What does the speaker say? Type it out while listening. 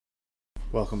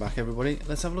Welcome back everybody.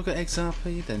 Let's have a look at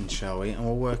XRP then, shall we? And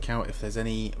we'll work out if there's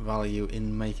any value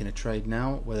in making a trade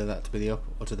now, whether that to be the up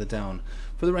or to the down.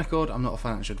 For the record, I'm not a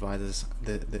financial advisor,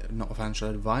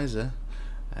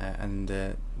 and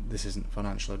this isn't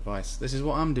financial advice. This is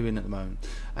what I'm doing at the moment.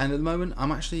 And at the moment,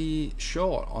 I'm actually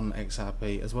short on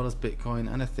XRP as well as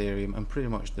Bitcoin and Ethereum and pretty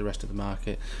much the rest of the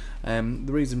market. The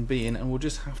reason being, and we'll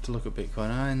just have to look at Bitcoin.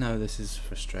 I know this is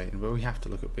frustrating, but we have to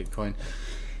look at Bitcoin.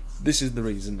 This is the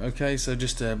reason, okay? So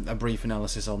just a brief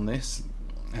analysis on this.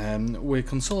 We're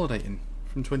consolidating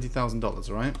from $20,000,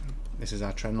 right? This is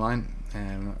our trend line.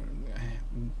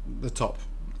 The top,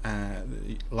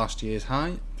 last year's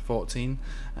high, 14,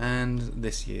 and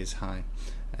this year's high,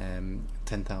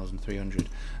 10,300.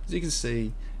 As you can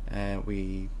see,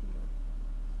 we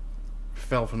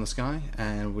fell from the sky,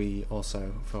 and we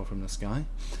also fell from the sky.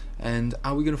 And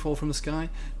are we going to fall from the sky?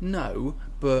 No,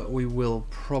 but we will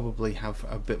probably have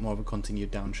a bit more of a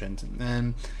continued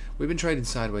downtrend. We've been trading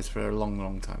sideways for a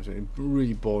long time. It's a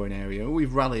really boring area.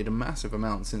 We've rallied a massive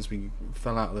amount since we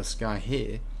fell out of the sky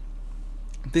here.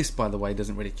 This, by the way,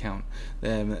 doesn't really count.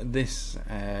 This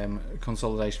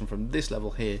consolidation from this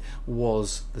level here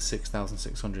was the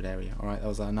 6,600 area. All right, that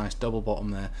was a nice double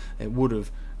bottom there. It would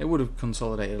have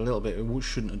consolidated a little bit. It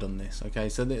shouldn't have done this. Okay,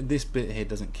 so this bit here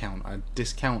doesn't count. I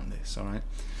discount this. All right,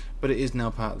 but it is now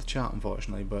part of the chart,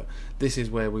 unfortunately. But this is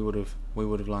where we would have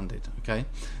landed. Okay,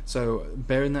 so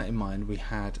bearing that in mind, we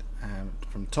had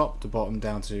from top to bottom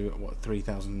down to what,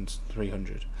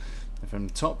 3,300. From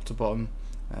top to bottom,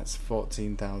 that's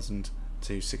 14,000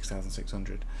 to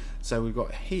 6,600. So we've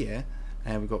got here,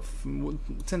 we've got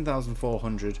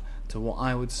 10,400 to what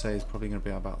I would say is probably going to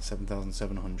be about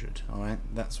 7,700. All right,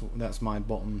 that's my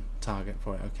bottom target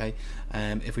for it. Okay,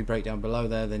 if we break down below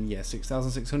there, then yeah,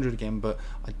 6,600 again. But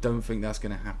I don't think that's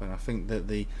going to happen. I think that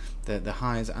the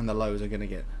highs and the lows are going to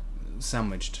get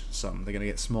sandwiched. They're going to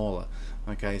get smaller.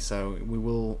 Okay, so we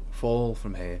will fall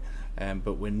from here.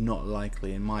 But we're not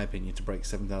likely, in my opinion, to break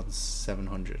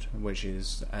 7,700, which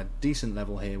is a decent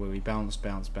level here where we bounce,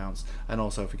 and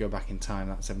also if we go back in time,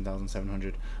 that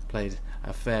 7,700 played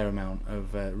a fair amount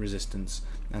of resistance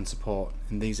and support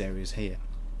in these areas here.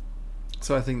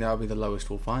 So I think that'll be the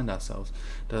lowest we'll find ourselves.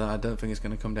 I don't think it's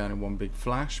going to come down in one big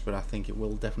flash, but I think it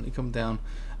will definitely come down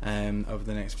over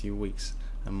the next few weeks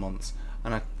and months.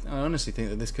 And I honestly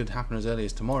think that this could happen as early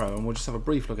as tomorrow, and we'll just have a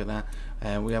brief look at that.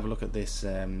 We have a look at this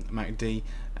MACD.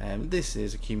 This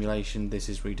is accumulation, this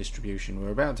is redistribution.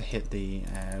 We're about to hit the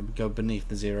go beneath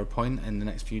the 0 point in the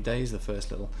next few days, the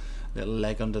first little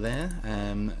leg under there,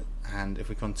 and if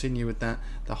we continue with that,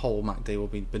 the whole MACD will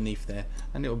be beneath there,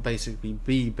 and it will basically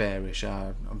be bearish.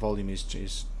 Our volume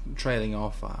is trailing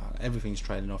off, everything's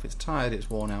trailing off, it's tired,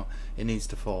 it's worn out, it needs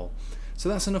to fall. So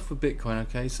that's enough for Bitcoin.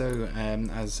 Okay, so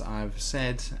as I've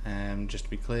said, just to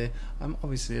be clear, I'm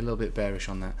obviously a little bit bearish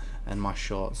on that, and my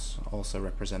shorts also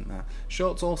represent that.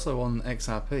 Shorts also on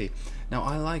XRP. Now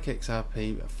I like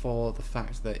XRP for the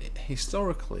fact that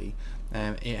historically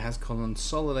it has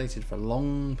consolidated for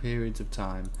long periods of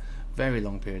time, very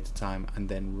long periods of time, and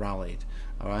then rallied.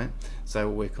 Alright, so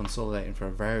we're consolidating for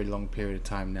a very long period of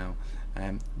time now.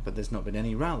 But there's not been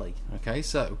any rally. Okay,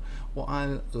 so what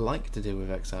I like to do with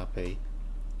XRP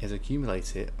is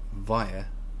accumulate it via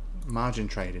margin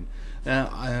trading. Now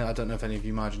I don't know if any of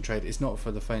you margin trade. It's not for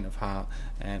the faint of heart,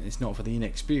 and it's not for the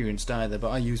inexperienced either, but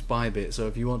I use Bybit, so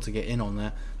if you want to get in on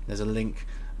that, there's a link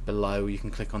below. You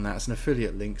can click on that. It's an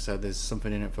affiliate link, so there's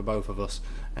something in it for both of us.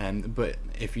 But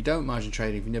if you don't margin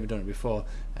trade, if you've never done it before,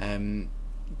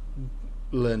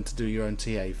 learn to do your own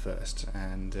TA first,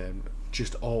 and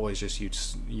just always just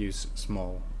use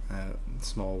small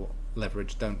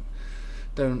leverage.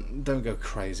 Don't go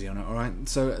crazy on it. All right.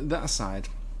 So that aside,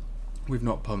 we've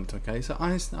not pumped. Okay. So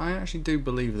I actually do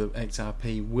believe that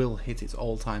XRP will hit its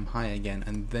all-time high again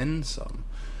and then some.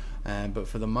 But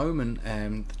for the moment,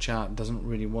 the chart doesn't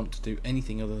really want to do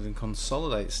anything other than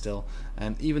consolidate still,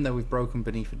 even though we've broken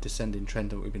beneath a descending trend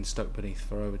that we've been stuck beneath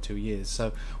for over 2 years.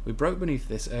 So we broke beneath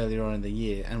this earlier on in the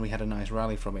year, and we had a nice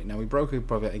rally from it. Now we broke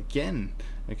above it again,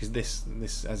 because this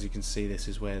as you can see, this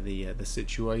is where the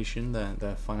situation,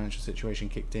 the financial situation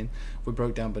kicked in. We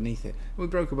broke down beneath it. We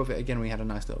broke above it again. We had a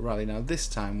nice little rally. Now this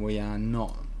time we are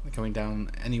not coming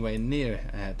down anywhere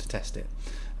near to test it.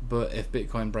 But if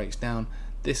Bitcoin breaks down,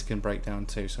 this can break down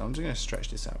too. So I'm just going to stretch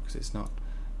this out because it's not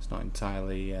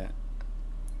entirely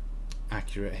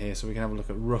accurate here. So we can have a look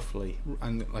at roughly,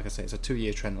 and like I say, it's a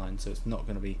 2-year trend line, so it's not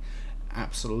going to be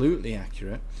absolutely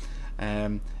accurate.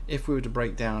 If we were to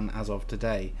break down as of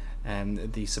today,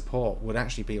 the support would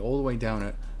actually be all the way down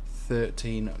at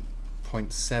 13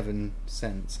 0.7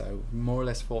 cents, so more or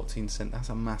less 14 cents. That's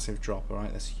a massive drop,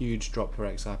 alright? That's a huge drop for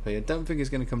XRP. I don't think it's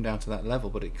going to come down to that level,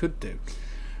 but it could do.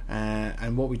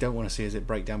 And what we don't want to see is it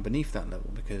break down beneath that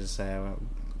level, because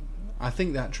I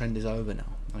think that trend is over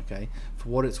now, okay? For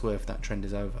what it's worth, that trend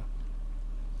is over.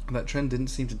 That trend didn't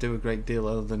seem to do a great deal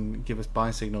other than give us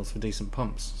buy signals for decent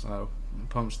pumps. So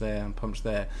pumps there and pumps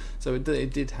there. So it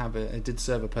did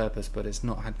serve a purpose, but it's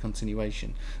not had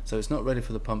continuation. So it's not ready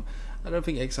for the pump. I don't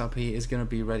think XRP is going to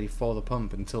be ready for the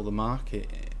pump until the market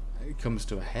comes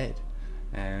to a head.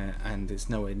 And it's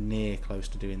nowhere near close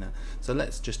to doing that. So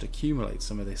let's just accumulate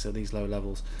some of this at these low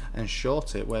levels and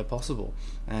short it where possible,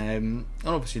 and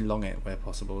obviously long it where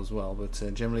possible as well. But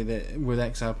generally, with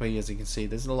XRP, as you can see,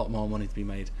 there's a lot more money to be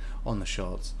made on the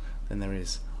shorts than there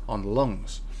is on the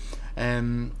longs.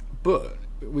 But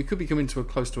we could be coming to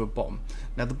close to a bottom.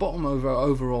 Now the bottom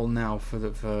overall now for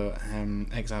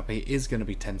XRP is going to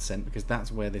be 10 cents, because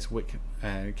that's where this wick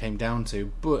came down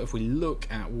to. But if we look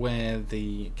at where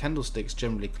the candlesticks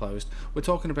generally closed, we're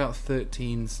talking about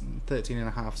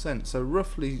 13.5 cents. So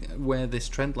roughly where this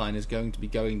trend line is going to be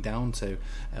going down to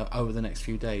over the next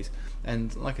few days.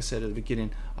 And like I said at the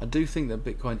beginning, I do think that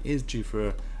Bitcoin is due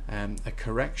for a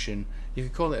correction. You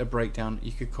could call it a breakdown.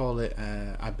 You could call it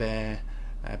a bear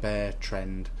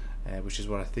trend, which is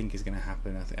what I think is going to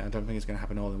happen. I don't think it's going to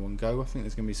happen all in one go. I think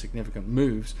there's going to be significant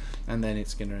moves, and then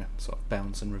it's going to sort of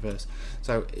bounce and reverse.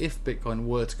 So if Bitcoin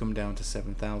were to come down to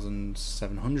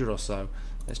 7,700 or so,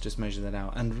 let's just measure that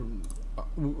out. And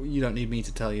you don't need me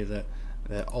to tell you that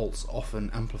the alts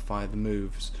often amplify the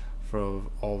moves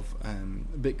of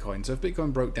Bitcoin. So if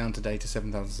Bitcoin broke down today to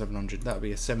 7,700, that would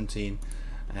be a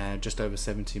just over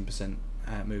 17%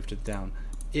 move to the down.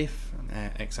 If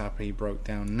XRP broke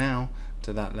down now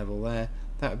to that level there,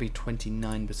 that would be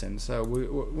 29%. So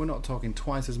we're not talking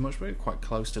twice as much, but we're quite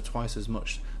close to twice as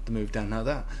much the move down. Now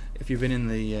that, if you've been in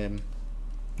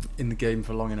the game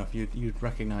for long enough, you'd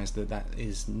recognise that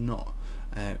is not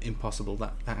impossible.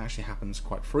 That actually happens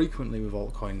quite frequently with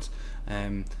altcoins,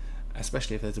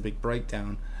 especially if there's a big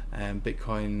breakdown.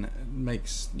 Bitcoin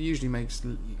usually makes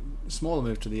smaller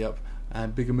moves to the up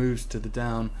and bigger moves to the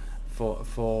down. And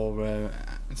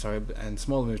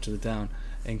smaller move to the down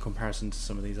in comparison to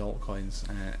some of these altcoins.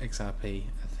 XRP,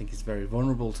 I think, is very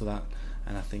vulnerable to that,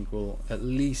 and I think will at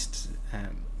least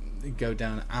go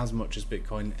down as much as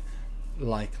Bitcoin,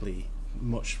 likely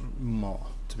much more,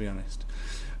 to be honest.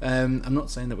 I'm not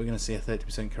saying that we're going to see a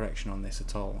 30% correction on this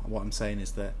at all. What I'm saying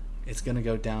is that it's going to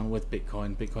go down with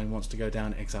Bitcoin. Bitcoin wants to go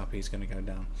down, XRP is going to go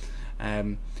down.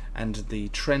 And the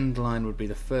trend line would be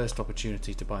the first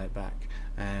opportunity to buy it back.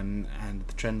 And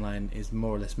the trend line is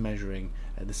more or less measuring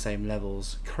at the same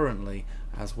levels currently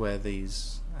as where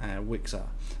these wicks are.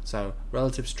 So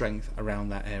relative strength around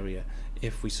that area.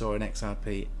 If we saw an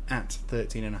XRP at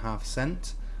 13.5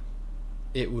 cents,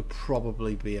 it would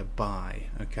probably be a buy,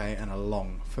 okay, and a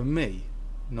long for me.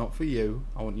 Not for you.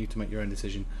 I want you to make your own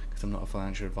decision, because I'm not a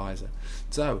financial advisor.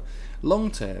 So long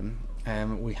term,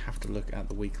 we have to look at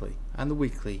the weekly, and the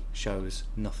weekly shows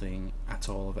nothing at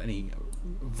all of any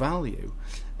value,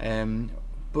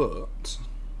 but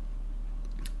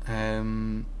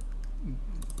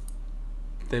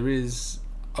there is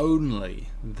only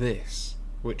this,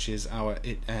 which is our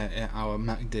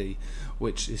MACD,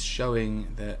 which is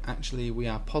showing that actually we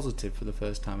are positive for the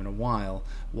first time in a while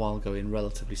going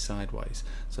relatively sideways.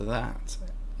 So that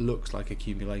looks like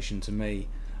accumulation to me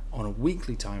on a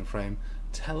weekly time frame,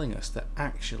 telling us that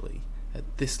actually at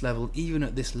this level, even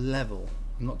at this level,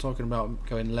 I'm not talking about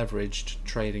going leveraged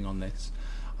trading on this,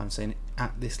 I'm saying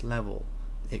at this level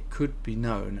it could be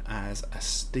known as a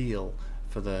steal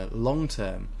for the long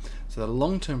term. So the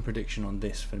long term prediction on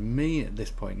this for me at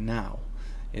this point now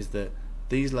is that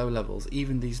these low levels,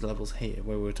 even these levels here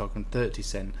where we're talking 30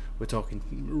 cent, we're talking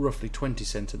roughly 20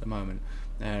 cent at the moment,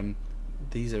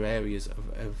 these are areas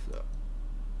of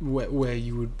where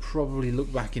you would probably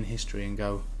look back in history and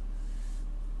go,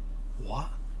 what?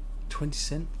 20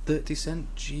 cent? 30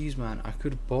 cent? Jeez man, I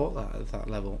could have bought that at that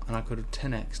level, and I could have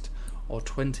 10x'd or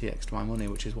 20x'd my money,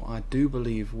 which is what I do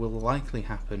believe will likely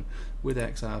happen with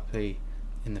XRP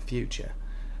in the future.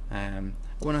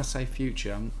 When I say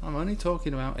future, I'm only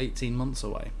talking about 18 months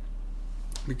away.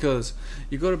 Because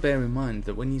you've got to bear in mind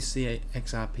that when you see a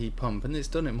XRP pump, and it's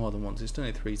done it more than once, it's done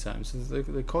it 3 times,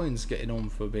 the coin's getting on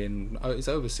for being, it's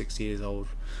over 6 years old,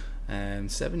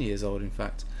 7 years old in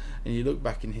fact, and you look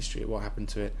back in history at what happened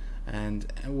to it,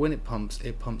 and when it pumps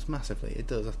massively. It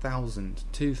does 1,000,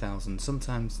 2,000,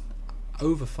 sometimes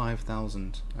over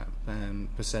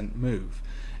 5,000% move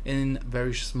in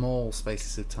very small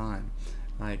spaces of time,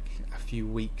 like a few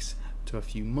weeks to a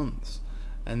few months.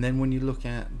 and then when you look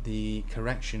at the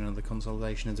correction or the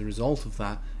consolidation as a result of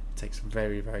that, it takes a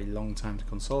very, very long time to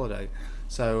consolidate.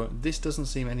 So this doesn't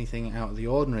seem anything out of the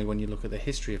ordinary when you look at the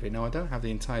history of it. Now, I don't have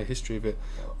the entire history of it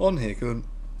on here because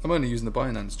I'm only using the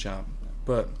Binance chart,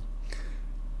 but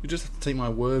you just have to take my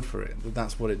word for it that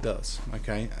that's what it does,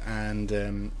 okay?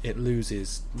 And it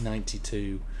loses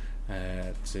 92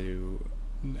 to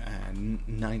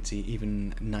 90,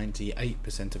 even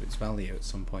 98% of its value at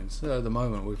some point. So at the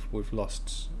moment we've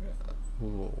lost,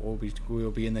 we'll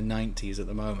be in the 90s at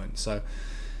the moment. So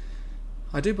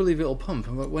I do believe it'll pump,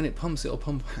 but when it pumps, it'll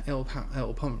pump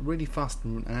really fast,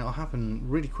 and it'll happen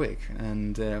really quick,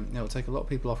 and it'll take a lot of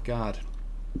people off guard.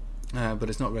 But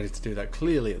it's not ready to do that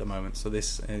clearly at the moment, so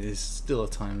this is still a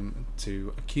time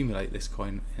to accumulate this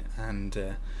coin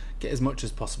and get as much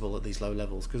as possible at these low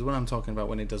levels. Because when I'm talking about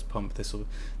when it does pump, this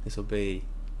will be,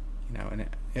 you know, and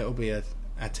it'll be a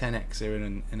 10x here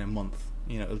in a month.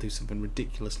 You know, it'll do something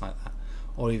ridiculous like that,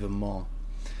 or even more.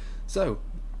 So,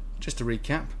 just to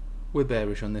recap, we're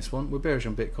bearish on this one. We're bearish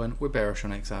on Bitcoin. We're bearish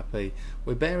on XRP.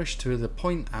 We're bearish to the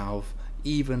point of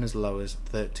even as low as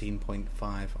 13.5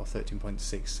 or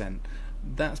 13.6 cent.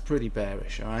 That's pretty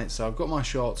bearish. Alright, so I've got my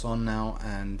shorts on now,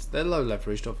 and they're low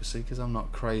leveraged, obviously, because I'm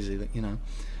not crazy, you know,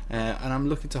 and I'm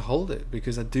looking to hold it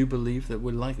because I do believe that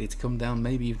we're likely to come down,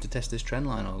 maybe even to test this trend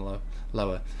line or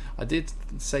lower. I did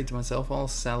say to myself I'll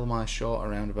sell my short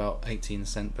around about 18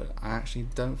 cent, but I actually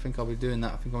don't think I'll be doing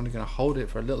that. I think I'm only going to hold it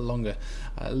for a little longer,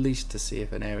 at least to see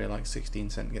if an area like 16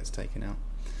 cent gets taken out.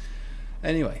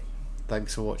 Anyway,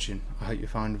 thanks for watching. I hope you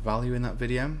found value in that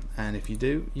video, and if you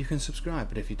do, you can subscribe,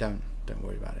 but if you don't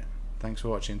worry about it. Thanks for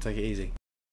watching. Take it easy.